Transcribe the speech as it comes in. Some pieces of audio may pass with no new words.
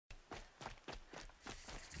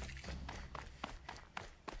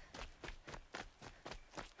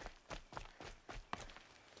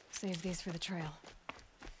save these for the trail.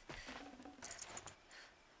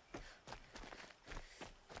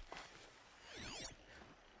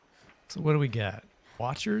 So what do we got?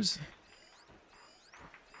 Watchers?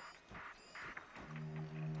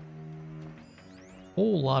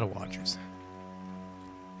 Whole lot of watchers.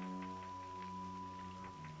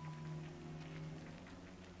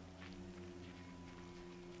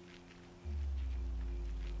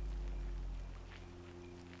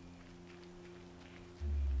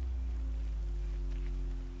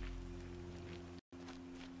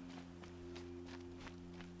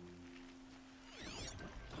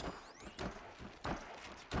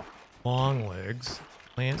 Long legs,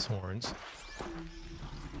 lance horns.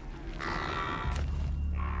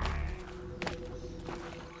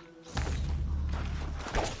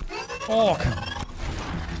 Oh, come on.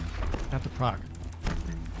 Got the proc.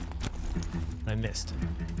 I missed.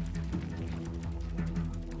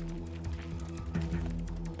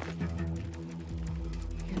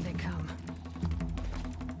 Here they come.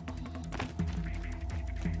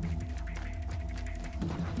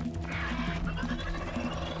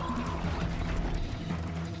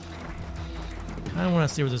 I want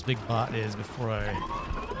to see where this big bot is before I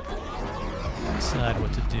decide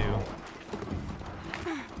what to do.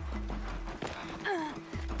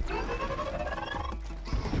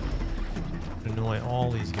 Annoy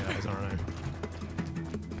all these guys, aren't I?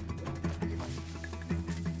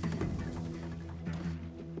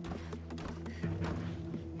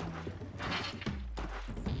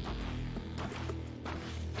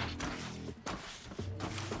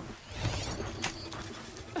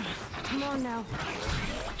 Come on now.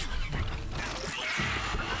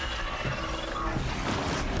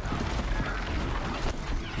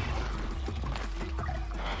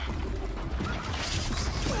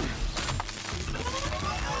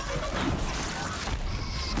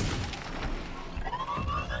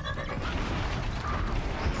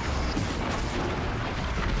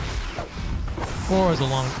 Four is a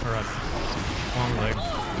long leg.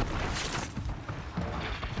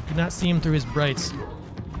 Did not see him through his brights.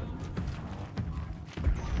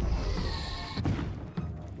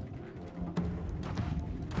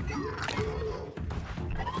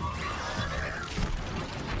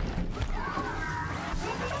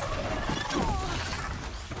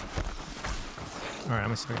 Alright, I'm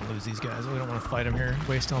gonna see if I can lose these guys. I really don't want to fight them here.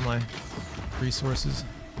 Waste all my resources.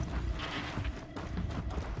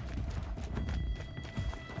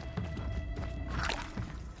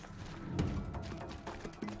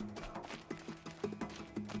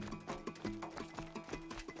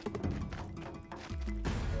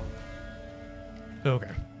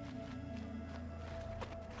 Okay.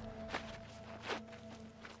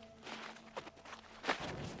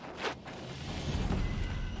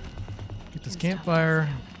 Get this campfire.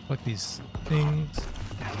 Collect these things.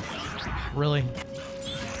 Really?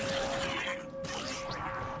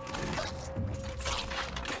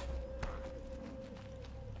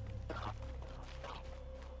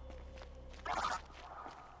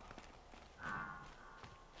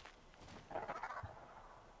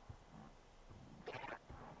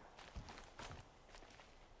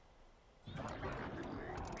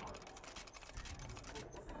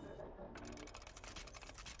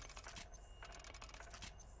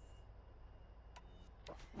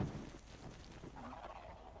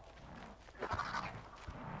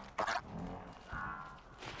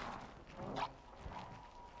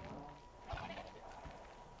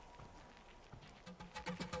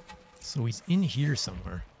 So he's in here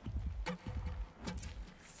somewhere.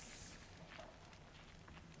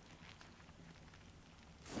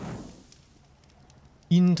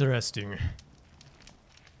 Interesting.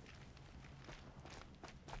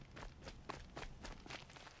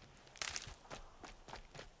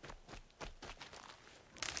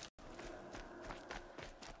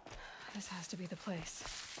 This has to be the place.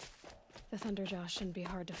 The Thunderjaw shouldn't be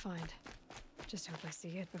hard to find. Just hope I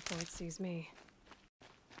see it before it sees me.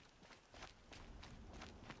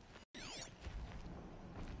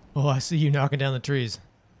 Oh, I see you knocking down the trees.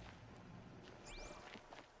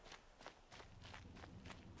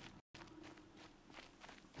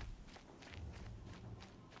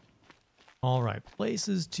 All right,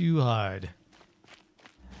 places to hide.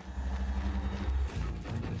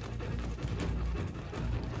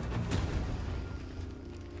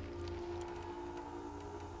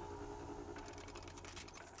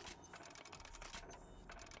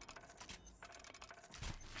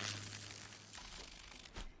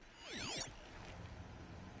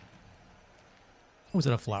 Oh, is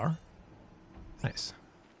it a flower? Nice.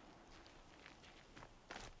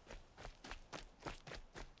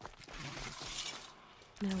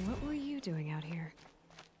 Now, what were you doing out here?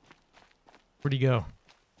 Where'd he go?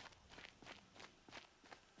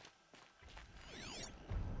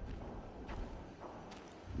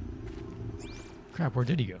 Crap, where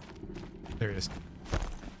did he go? There he is.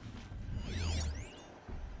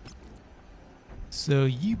 So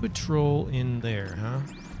you patrol in there, huh?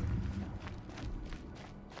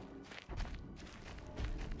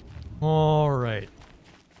 All right.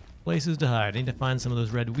 Places to hide. I need to find some of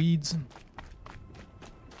those red weeds.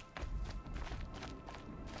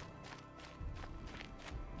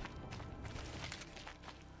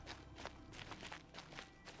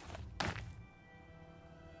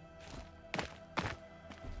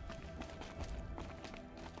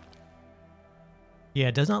 Yeah,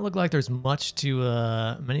 it does not look like there's much to,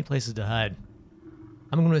 many places to hide.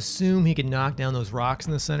 I'm going to assume he can knock down those rocks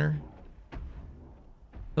in the center.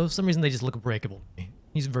 Though for some reason they just look breakable to me.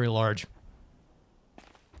 He's very large.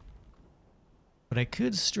 But I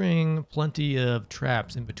could string plenty of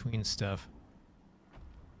traps in between stuff.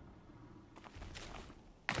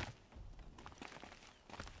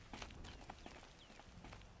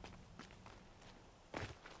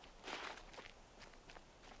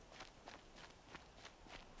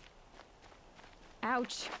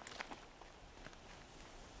 Ouch.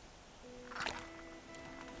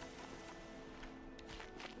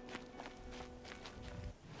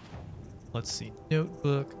 Let's see.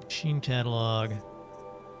 Notebook, machine catalog,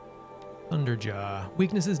 Thunderjaw.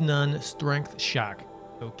 Weaknesses none, strength shock.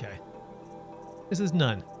 Okay. This is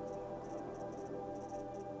none.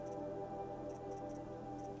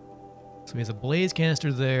 So he has a blaze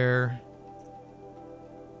canister there.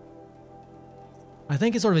 I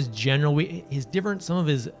think it's sort of his general, his different, some of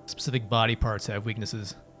his specific body parts have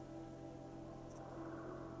weaknesses.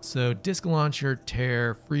 So disc launcher,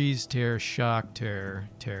 tear, freeze, tear, shock, tear,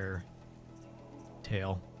 tear,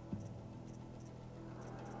 tail.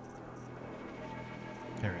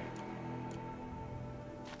 All right.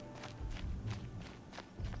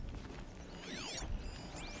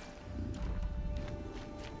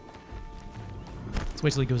 Let's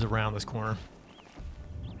wait till he goes around this corner.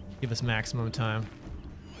 Give us maximum time.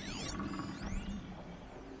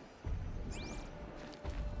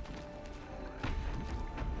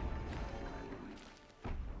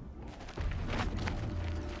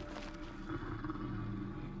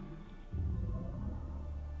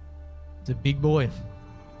 It's a big boy.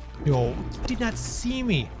 Yo, you did not see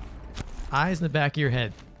me. Eyes in the back of your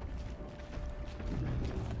head.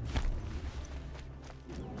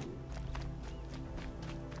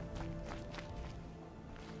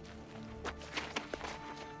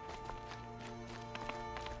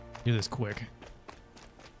 Do this quick.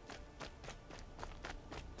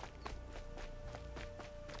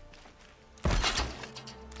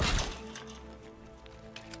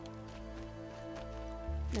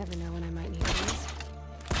 Never know when I might need these.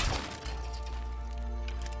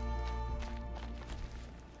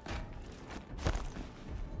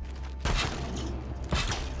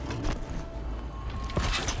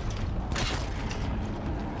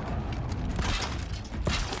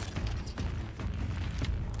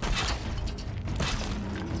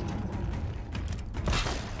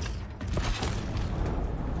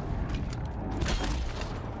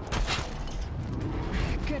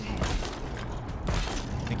 Good hit.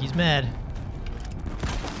 I think he's mad.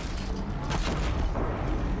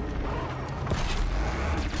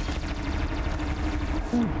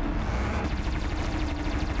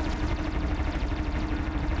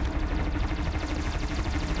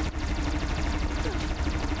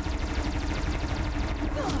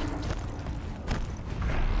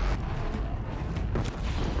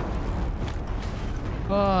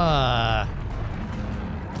 Ah.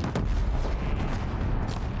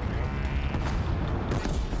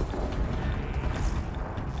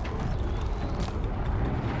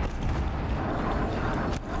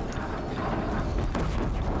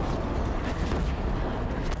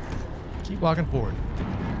 Keep walking forward.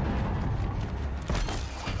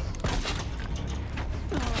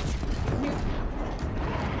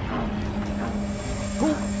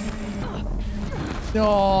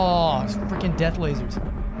 Oh, freaking death lasers.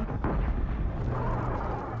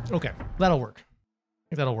 Okay, that'll work. I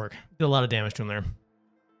think that'll work. Did a lot of damage to him there.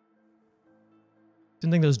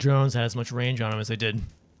 Didn't think those drones had as much range on them as they did.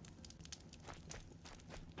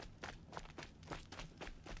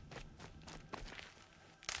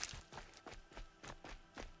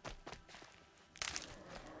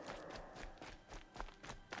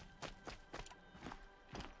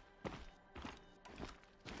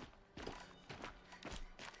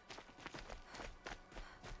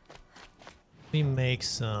 Let me make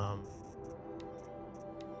some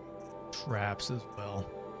traps as well.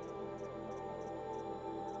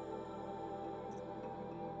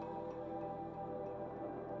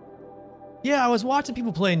 Yeah, I was watching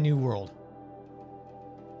people play New World.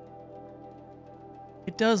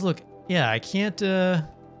 It does look... Yeah, I can't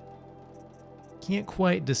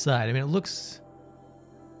quite decide. I mean, it looks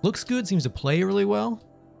good, seems to play really well.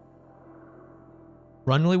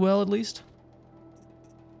 Run really well, at least.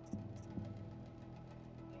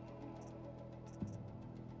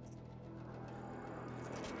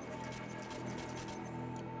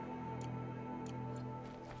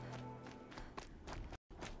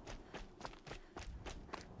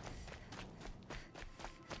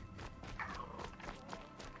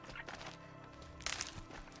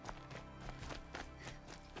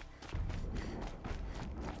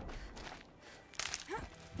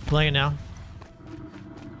 Playing it now.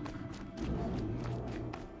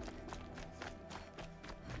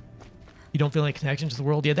 You don't feel any connection to the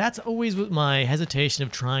world? Yeah, that's always with my hesitation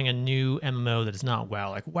of trying a new MMO that is not WoW.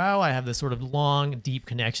 Like WoW, I have this sort of long, deep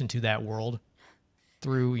connection to that world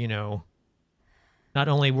through, you know, not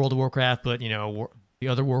only World of Warcraft, but, you know, the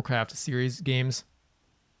other Warcraft series games.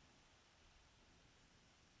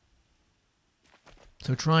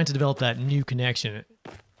 So trying to develop that new connection.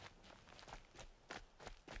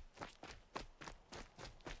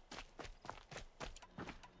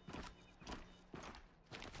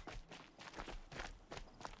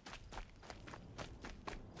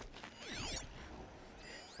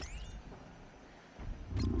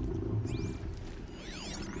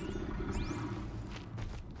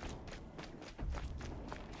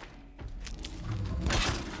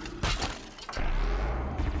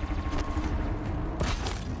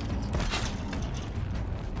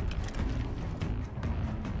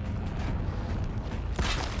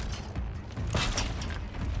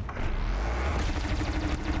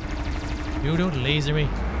 You don't laser me.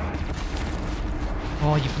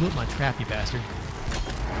 Oh, you blew up my trap, you bastard.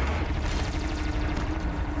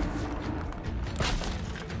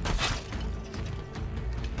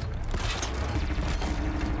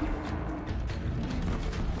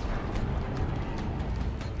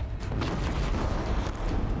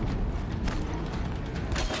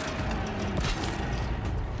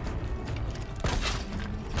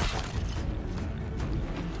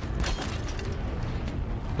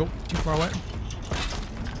 Go too far away.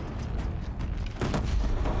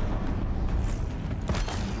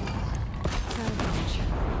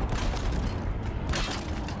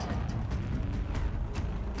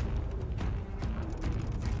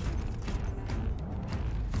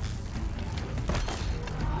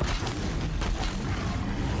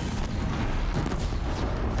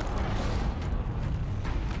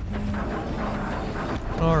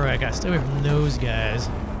 Alright, gotta stay away from those guys.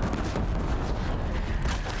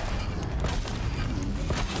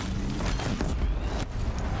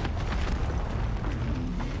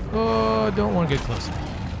 Oh, don't want to get closer.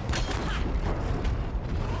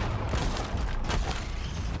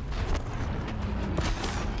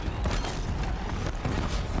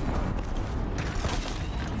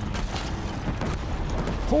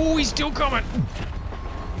 Oh, he's still coming!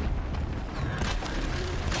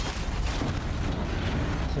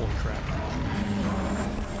 Holy crap.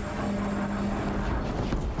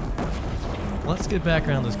 Let's get back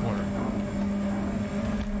around this corner.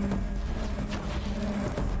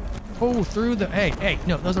 Oh, through the... Hey,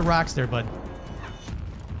 no, those are rocks there, bud.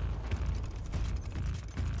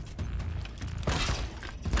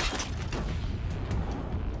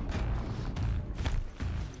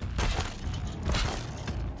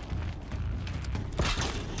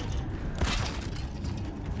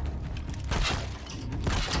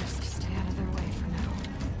 Just stay out of their way for now.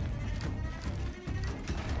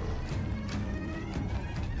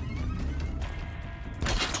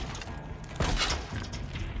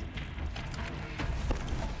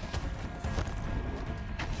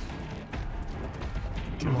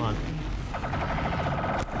 Come on.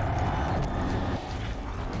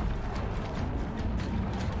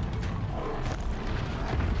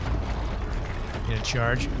 In a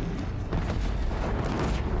charge.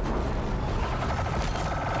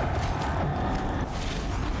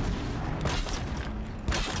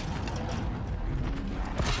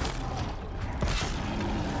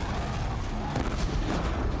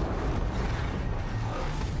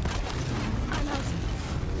 I'm out.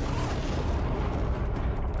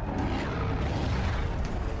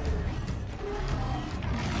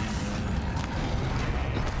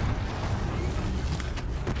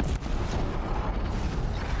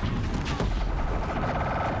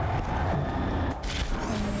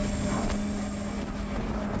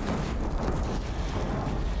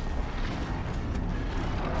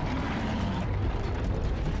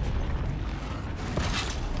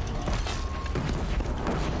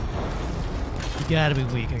 gotta be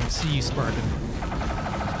weak. I can see you sparking.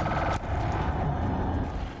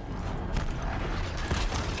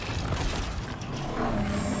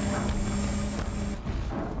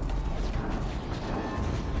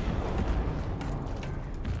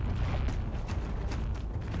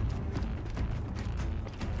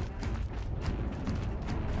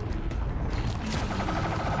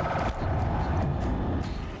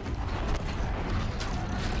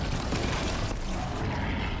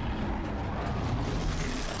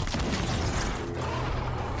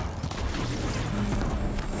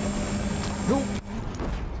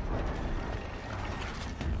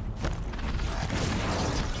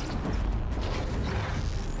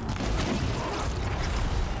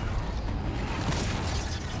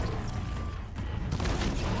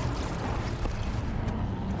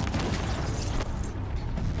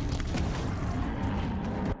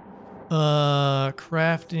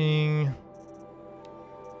 Crafting.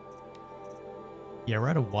 Yeah, we're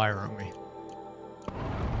out of wire, aren't we?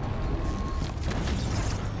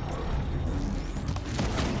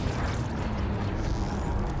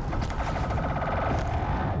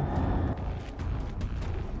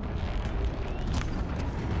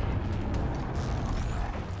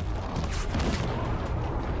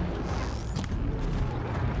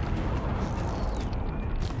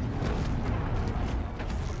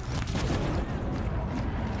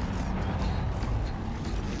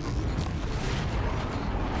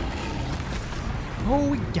 Oh,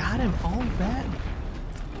 we got him. All that.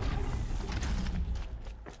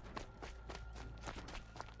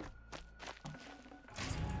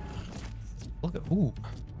 Look at, ooh,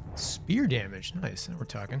 spear damage. Nice. Now we're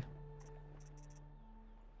talking.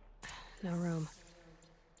 No room.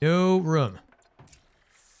 No room.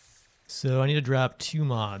 So I need to drop 2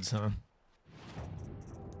 mods, huh?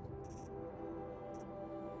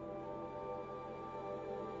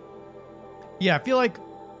 Yeah, I feel like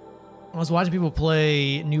I was watching people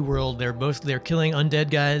play New World. They're killing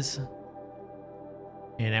undead guys,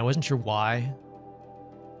 and I wasn't sure why.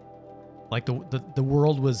 Like the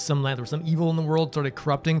world was there was some evil in the world, started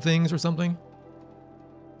corrupting things or something.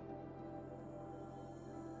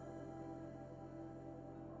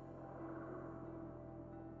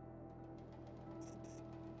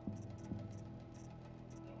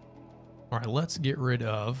 All right, let's get rid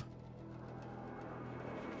of.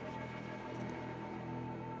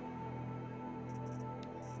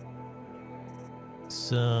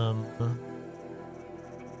 Some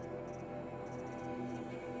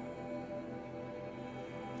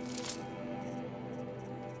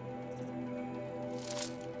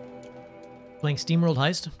playing SteamWorld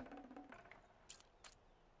Heist.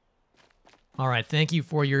 All right, thank you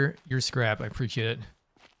for your scrap. I appreciate it.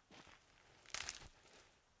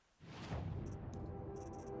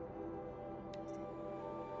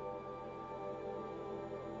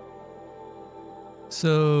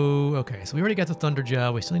 So, okay, so we already got the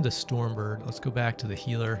Thunderjaw. We still need the Stormbird. Let's go back to the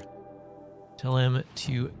healer. Tell him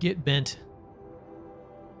to get bent.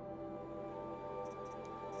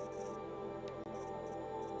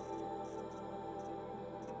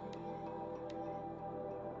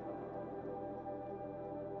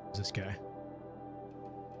 Who's this guy?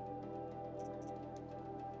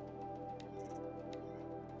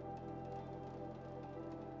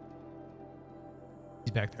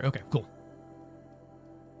 He's back there. Okay, cool.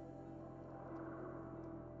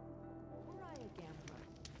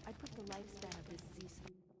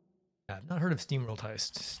 I've not heard of SteamWorld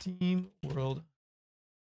Heist. SteamWorld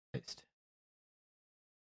Heist.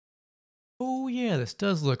 Oh yeah, this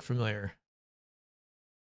does look familiar.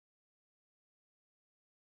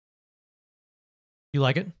 You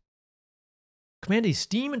like it? Command a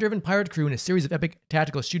steam-driven pirate crew in a series of epic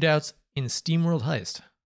tactical shootouts in SteamWorld Heist.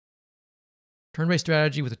 Turn-based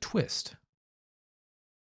strategy with a twist.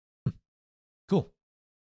 Cool.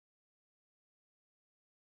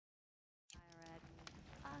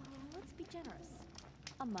 Let's be generous.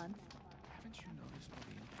 A month. Haven't you noticed,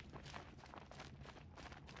 Pauline?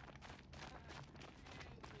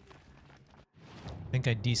 I think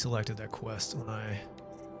I deselected that quest when I...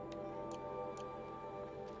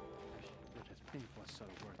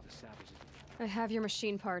 I have your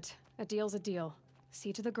machine part. A deal's a deal.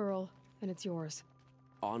 See to the girl, and it's yours.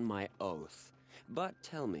 On my oath. But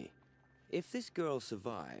tell me, if this girl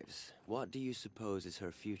survives, what do you suppose is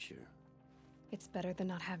her future? It's better than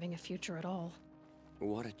not having a future at all.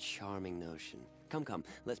 What a charming notion. Come, come,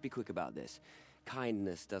 let's be quick about this.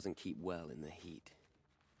 Kindness doesn't keep well in the heat.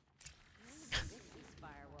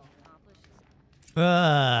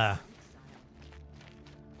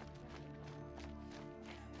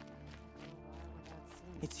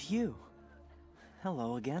 It's you.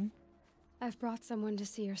 Hello again. I've brought someone to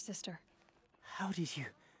see your sister. How did you...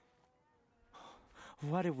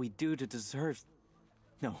 What did we do to deserve...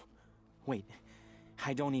 No, wait.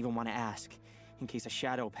 I don't even want to ask, in case a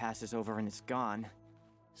shadow passes over and it's gone.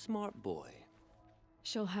 Smart boy.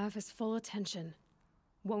 She'll have his full attention,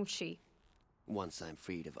 won't she? Once I'm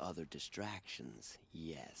freed of other distractions,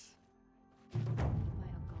 yes. My uncle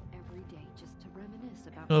every day just to reminisce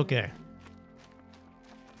about. Okay.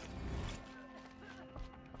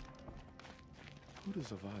 Who does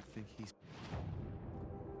Avad think he's...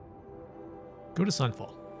 Go to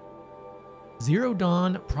Sunfall. Zero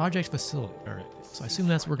Dawn Project Facility. Alright, so I assume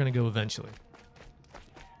that's where we're going to go eventually.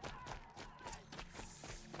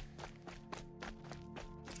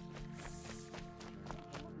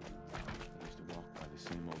 I used to walk by the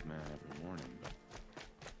same old man every morning, but...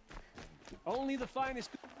 Only the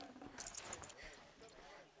finest...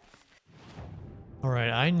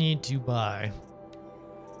 Alright, I need to buy...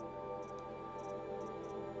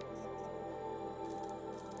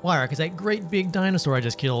 wire, because that great big dinosaur I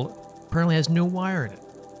just killed apparently has no wire in it.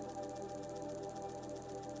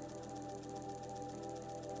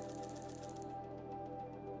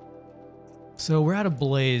 So we're out of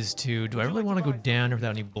blaze too. Do I really want to go down without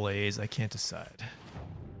any blaze? I can't decide.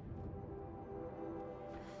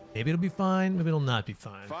 Maybe it'll be fine, maybe it'll not be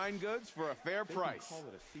fine. Fine goods for a fair price. Call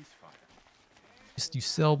it a ceasefire. Just you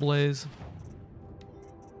sell blaze.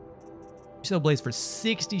 You sell blaze for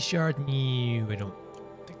 60 shards? No, I don't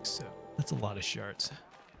think so. That's a lot of shards.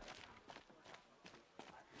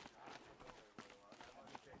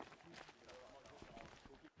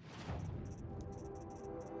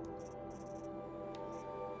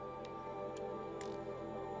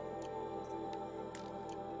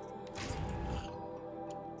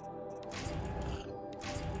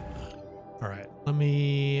 All right,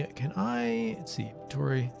 can I, let's see,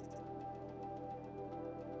 inventory.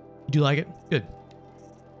 You do like it? Good.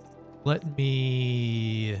 Let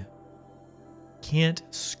me, can't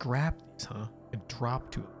scrap these, huh? I drop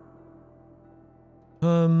to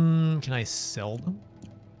them. Can I sell them?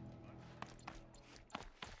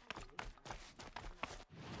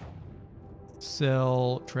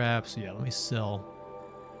 Sell traps, yeah, let me sell.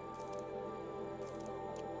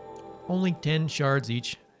 Only 10 shards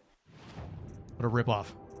each. What a ripoff.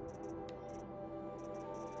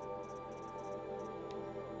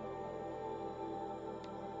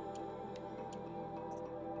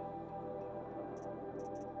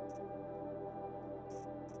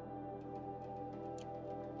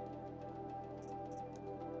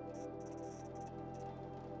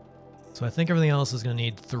 So I think everything else is going to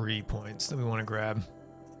need 3 points that we want to grab.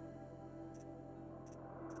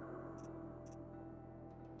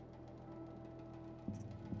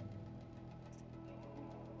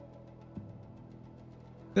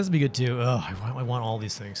 This would be good too. Oh, I want all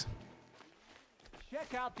these things.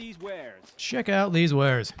 Check out these wares. Check out these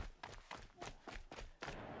wares.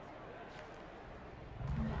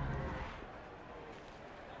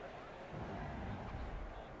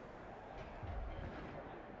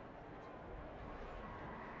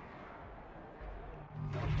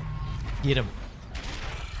 Get him.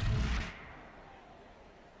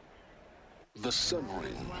 The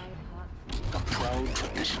submarine, a proud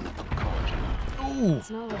tradition of the Carja. Ooh.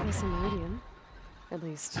 It's not like this in Meridian. At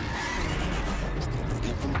least.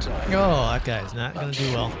 Give them time. Oh, that guy's not gonna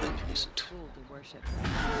do well. Then you isn't. Rule to worship.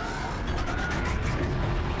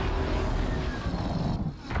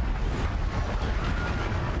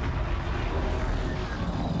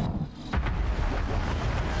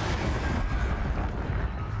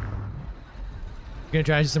 You gonna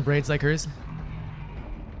try some braids like hers?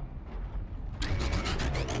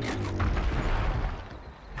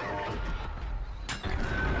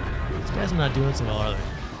 These guys are not doing so well, are they?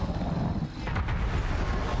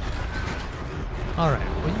 Alright,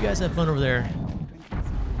 well you guys have fun over there.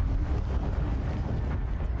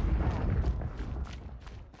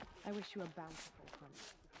 I wish you a bountiful hunt.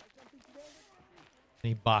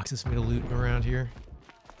 Any boxes for me to loot around here?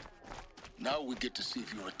 Now we get to see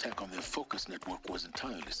if your attack on their focus network was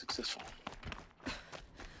entirely successful.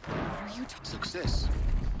 What are you talking? Success.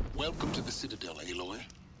 Welcome to the Citadel, Aloy.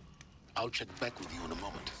 I'll check back with you in a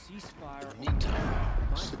moment. Ceasefire. In the meantime,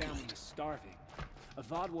 My family circulate. is starving.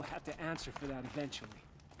 Avad will have to answer for that eventually.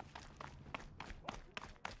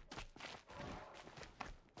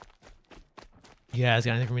 You guys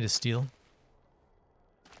got anything for me to steal?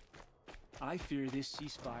 I fear this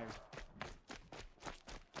ceasefire.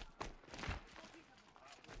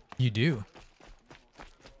 You do.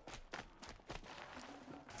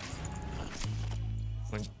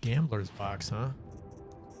 One gambler's box, huh?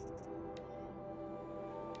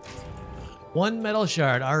 One metal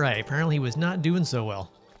shard. All right. Apparently he was not doing so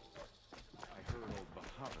well. I heard old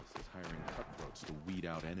Bahavas is hiring cutthroats to weed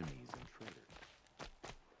out enemies and traitors.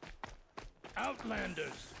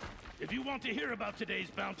 Outlanders! If you want to hear about today's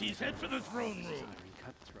bounties, head for the throne room.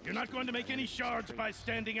 You're not going to make any shards by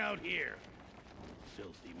standing out here.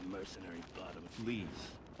 Filthy mercenary bottom Please,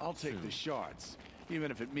 I'll take the shards, even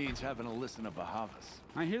if it means having to listen to Bahavas.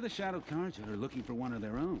 I hear the Shadow Carja are looking for one of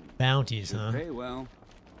their own. Bounties, huh? Pay well.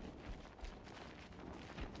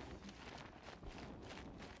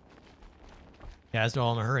 Guys,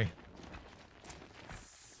 all in a hurry.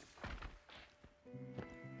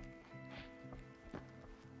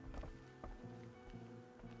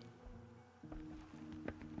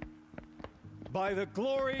 By the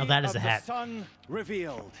glory Oh, that is of a hat. the sun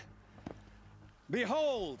revealed.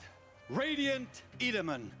 Behold, radiant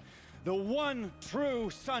Edaman, the one true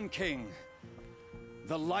Sun King,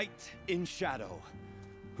 the light in shadow,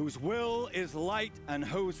 whose will is light and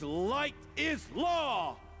whose light is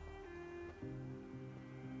law.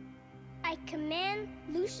 I command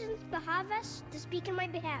Lucius Bahavas to speak in my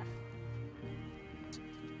behalf.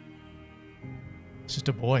 It's just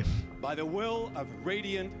a boy. By the will of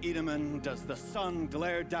radiant Edaman does the sun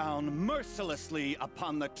glare down mercilessly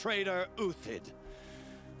upon the traitor Uthid.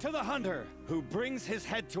 To the hunter who brings his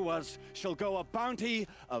head to us shall go a bounty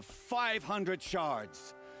of 500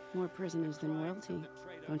 shards. More prisoners than royalty,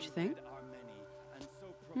 don't you think?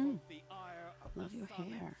 Love your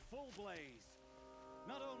hair.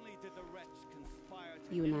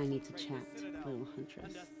 You and I need to chat, little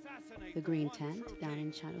huntress. The green tent down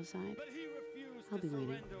in Shadowside. I'll be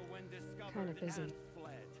waiting. Kind of busy.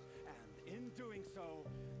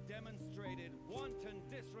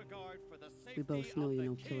 We both know you're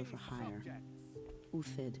no killer for hire.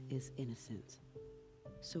 Uthid is innocent.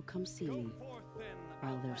 So come see me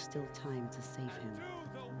while there's still time to save him.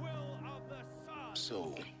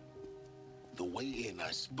 So, the way in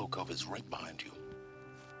I spoke of is right behind you.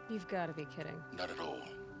 You've got to be kidding. Not at all.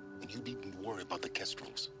 And you needn't worry about the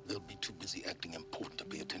Kestrels. They'll be too busy acting important to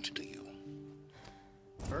pay attention to you.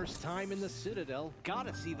 First time in the Citadel.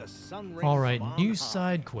 Gotta see the sun rays. All right, from new on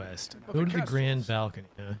side quest. high. Go to the grand balcony.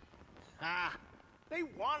 Ah, they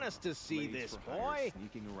want us to see this, boy.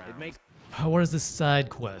 It makes. What is this side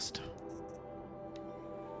quest?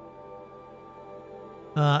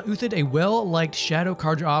 Uthid, a well-liked Shadow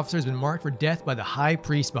Carja officer, has been marked for death by the High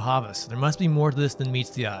Priest Bahavas. There must be more to this than meets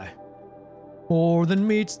the eye. More than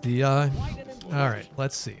meets the eye. All right,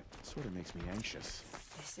 let's see. Sort of makes me anxious.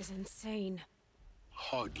 This is insane.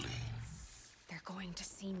 Hardly. They're going to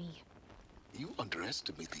see me. You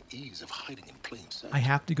underestimate the ease of hiding in plain sight. I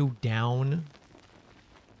have to go down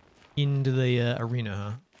into the arena,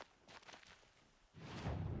 huh?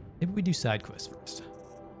 Maybe we do side quests first.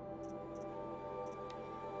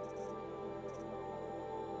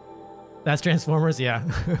 That's Transformers, yeah.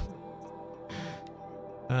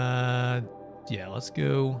 Yeah, let's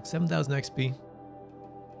go 7,000 XP.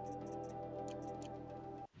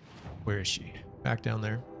 Where is she? Back down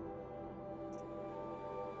there.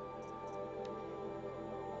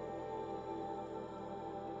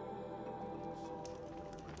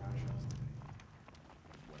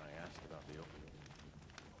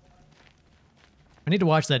 I need to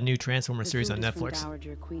watch that new Transformers series on Netflix.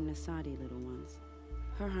 Dowager Queen Nasadi, little ones.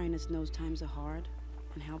 Her Highness knows times are hard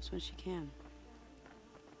and helps when she can.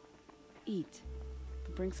 Eat,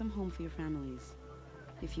 but bring some home for your families,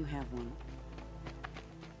 if you have one.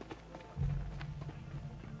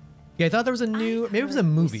 Yeah, I thought there was a new, maybe it was a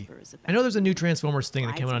movie. I know there's a new Transformers thing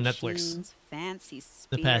that came out on Netflix fancy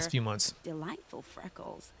the past few months. Delightful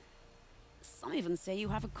freckles. Some even say you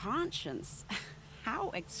have a conscience.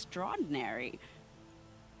 How extraordinary.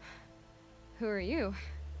 Who are you?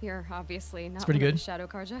 You're obviously not pretty one of good. the Shadow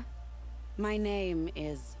Carja. My name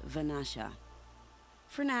is Vanasha.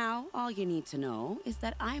 For now, all you need to know is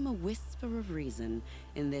that I'm a whisper of reason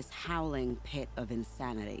in this howling pit of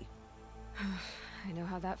insanity. I know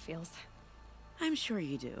how that feels. I'm sure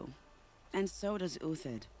you do. And so does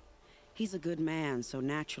Uthid. He's a good man, so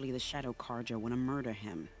naturally the Shadow Carja want to murder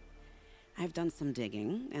him. I've done some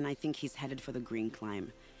digging, and I think he's headed for the Green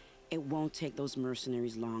Climb. It won't take those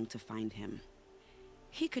mercenaries long to find him.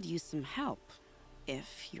 He could use some help,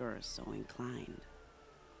 if you're so inclined.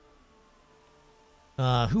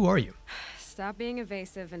 Who are you? Stop being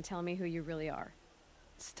evasive and tell me who you really are.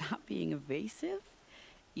 Stop being evasive?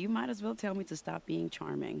 You might as well tell me to stop being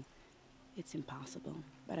charming. It's impossible,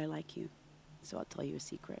 but I like you, so I'll tell you a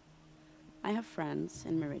secret. I have friends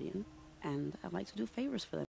in Meridian, and I like to do favors for them.